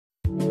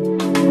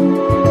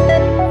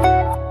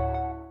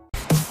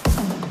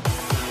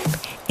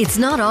It's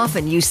not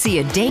often you see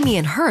a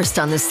Damien Hirst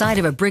on the side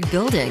of a brick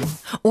building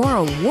or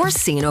a war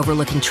scene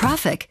overlooking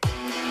traffic.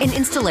 An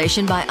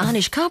installation by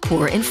Anish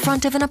Kapoor in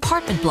front of an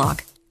apartment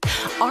block.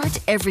 Art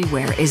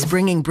Everywhere is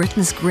bringing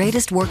Britain's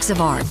greatest works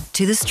of art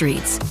to the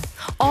streets,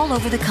 all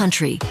over the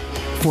country,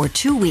 for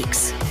 2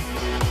 weeks.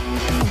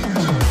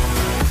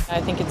 I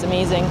think it's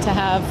amazing to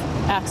have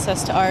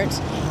access to art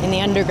in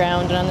the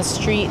underground and on the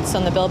streets,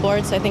 on the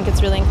billboards. I think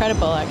it's really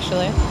incredible,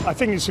 actually. I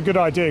think it's a good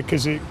idea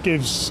because it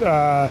gives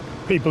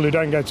people who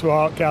don't go to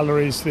art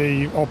galleries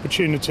the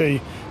opportunity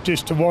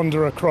just to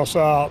wander across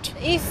art.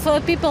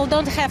 If people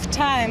don't have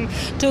time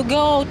to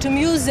go to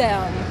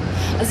museum,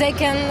 they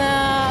can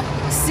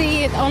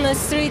see it on the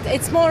street.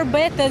 It's more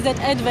better than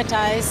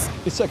advertise.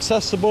 It's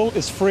accessible,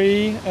 it's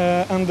free,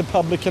 and the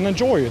public can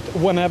enjoy it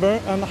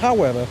whenever and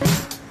however.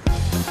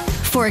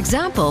 For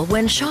example,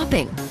 when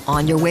shopping,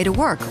 on your way to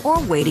work, or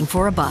waiting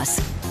for a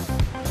bus.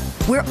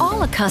 We're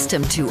all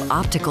accustomed to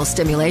optical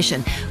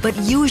stimulation, but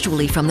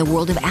usually from the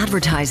world of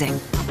advertising.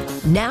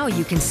 Now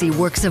you can see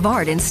works of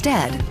art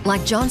instead,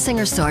 like John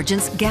Singer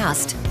Sargent's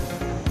Gast.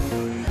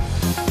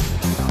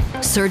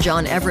 Sir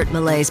John Everett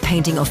Millet's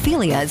painting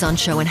Ophelia is on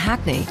show in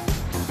Hockney.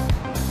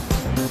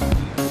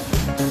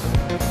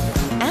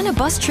 And a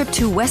bus trip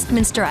to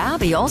Westminster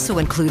Abbey also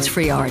includes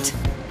free art.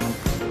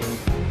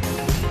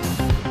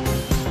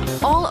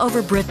 All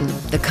over Britain,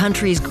 the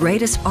country's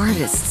greatest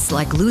artists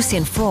like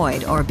Lucien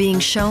Freud are being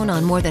shown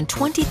on more than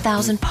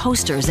 20,000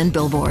 posters and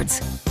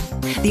billboards.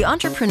 The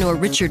entrepreneur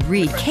Richard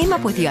Reed came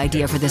up with the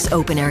idea for this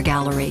open-air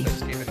gallery.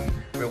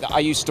 I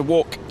used to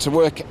walk to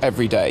work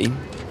every day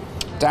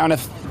down a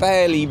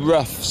fairly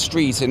rough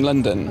street in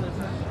London,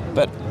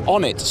 but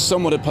on it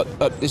someone had put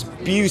up this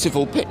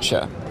beautiful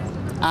picture,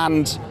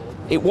 and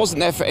it wasn't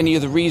there for any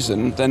other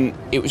reason than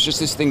it was just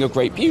this thing of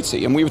great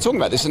beauty. And we were talking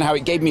about this and how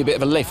it gave me a bit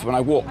of a lift when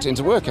I walked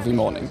into work every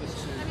morning.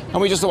 And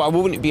we just thought, well,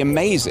 wouldn't it be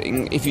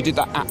amazing if you did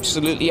that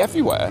absolutely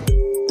everywhere?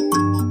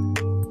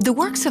 The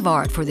works of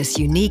art for this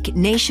unique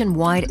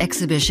nationwide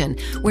exhibition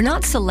were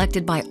not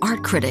selected by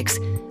art critics.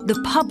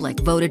 The public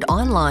voted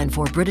online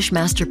for British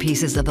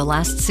masterpieces of the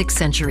last 6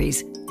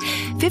 centuries.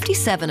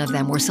 57 of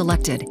them were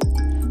selected.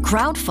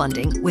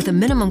 Crowdfunding, with a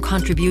minimum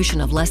contribution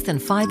of less than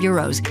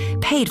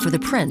 €5, paid for the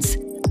prints.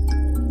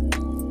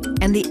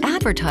 And the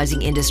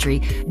advertising industry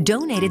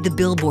donated the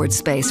billboard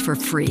space for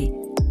free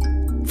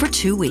for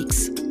 2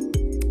 weeks.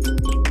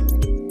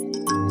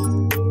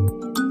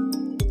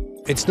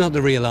 It's not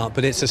the real art,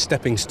 but it's a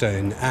stepping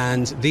stone,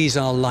 and these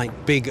are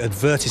like big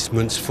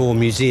advertisements for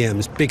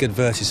museums, big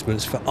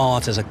advertisements for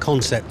art as a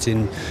concept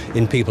in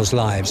people's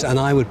lives. And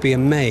I would be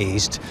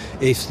amazed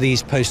if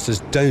these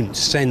posters don't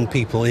send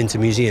people into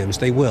museums.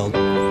 They will.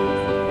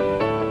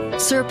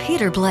 Sir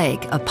Peter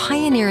Blake, a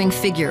pioneering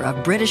figure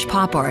of British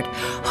pop art,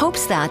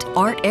 hopes that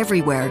Art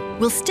Everywhere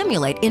will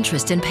stimulate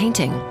interest in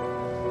painting.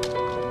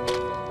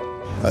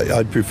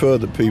 I'd prefer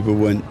that people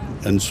went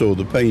and saw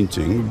the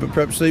painting, but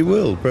perhaps they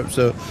will. Perhaps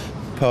they'll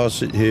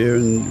pass it here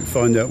and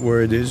find out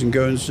where it is and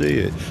go and see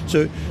it.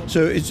 So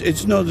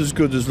it's not as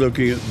good as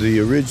looking at the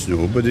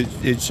original, but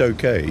it's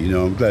okay. You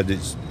know, I'm glad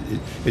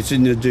it's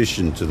in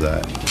addition to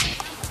that.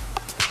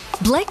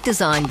 Blake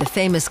designed the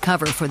famous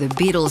cover for the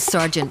Beatles'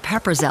 Sgt.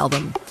 Pepper's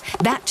album.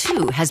 That,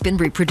 too, has been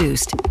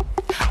reproduced.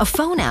 A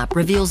phone app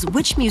reveals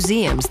which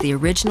museums the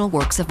original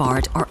works of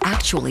art are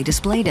actually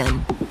displayed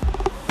in.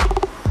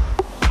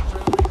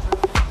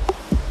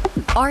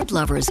 Art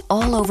lovers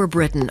all over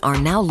Britain are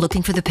now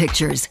looking for the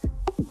pictures.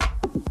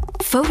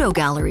 Photo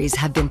galleries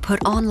have been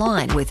put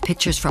online with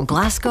pictures from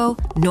Glasgow,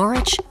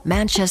 Norwich,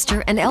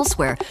 Manchester, and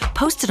elsewhere,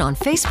 posted on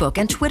Facebook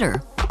and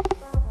Twitter.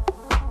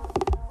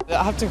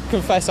 I have to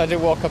confess I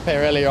did walk up here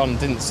earlier on and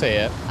didn't see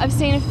it. I've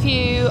seen a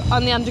few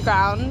on the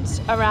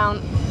underground,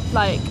 around,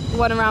 like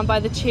one around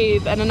by the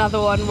tube and another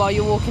one while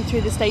you're walking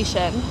through the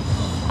station,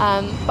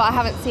 but I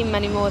haven't seen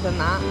many more than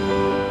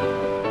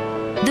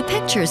that. The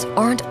pictures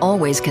aren't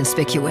always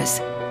conspicuous.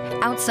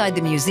 Outside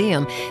the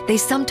museum, they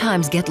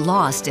sometimes get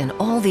lost in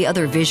all the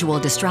other visual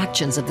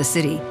distractions of the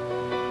city.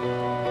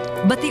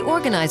 But the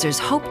organizers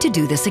hope to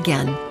do this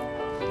again.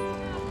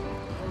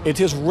 It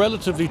is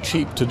relatively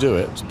cheap to do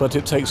it, but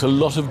it takes a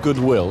lot of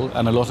goodwill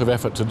and a lot of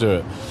effort to do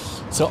it.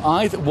 So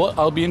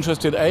I'll be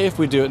interested, A, if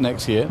we do it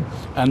next year,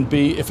 and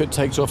B, if it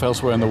takes off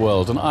elsewhere in the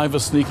world. And I have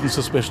a sneaking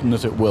suspicion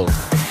that it will.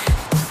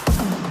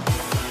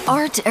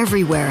 Art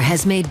Everywhere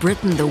has made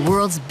Britain the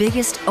world's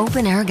biggest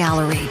open-air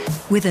gallery,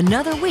 with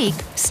another week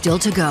still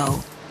to go.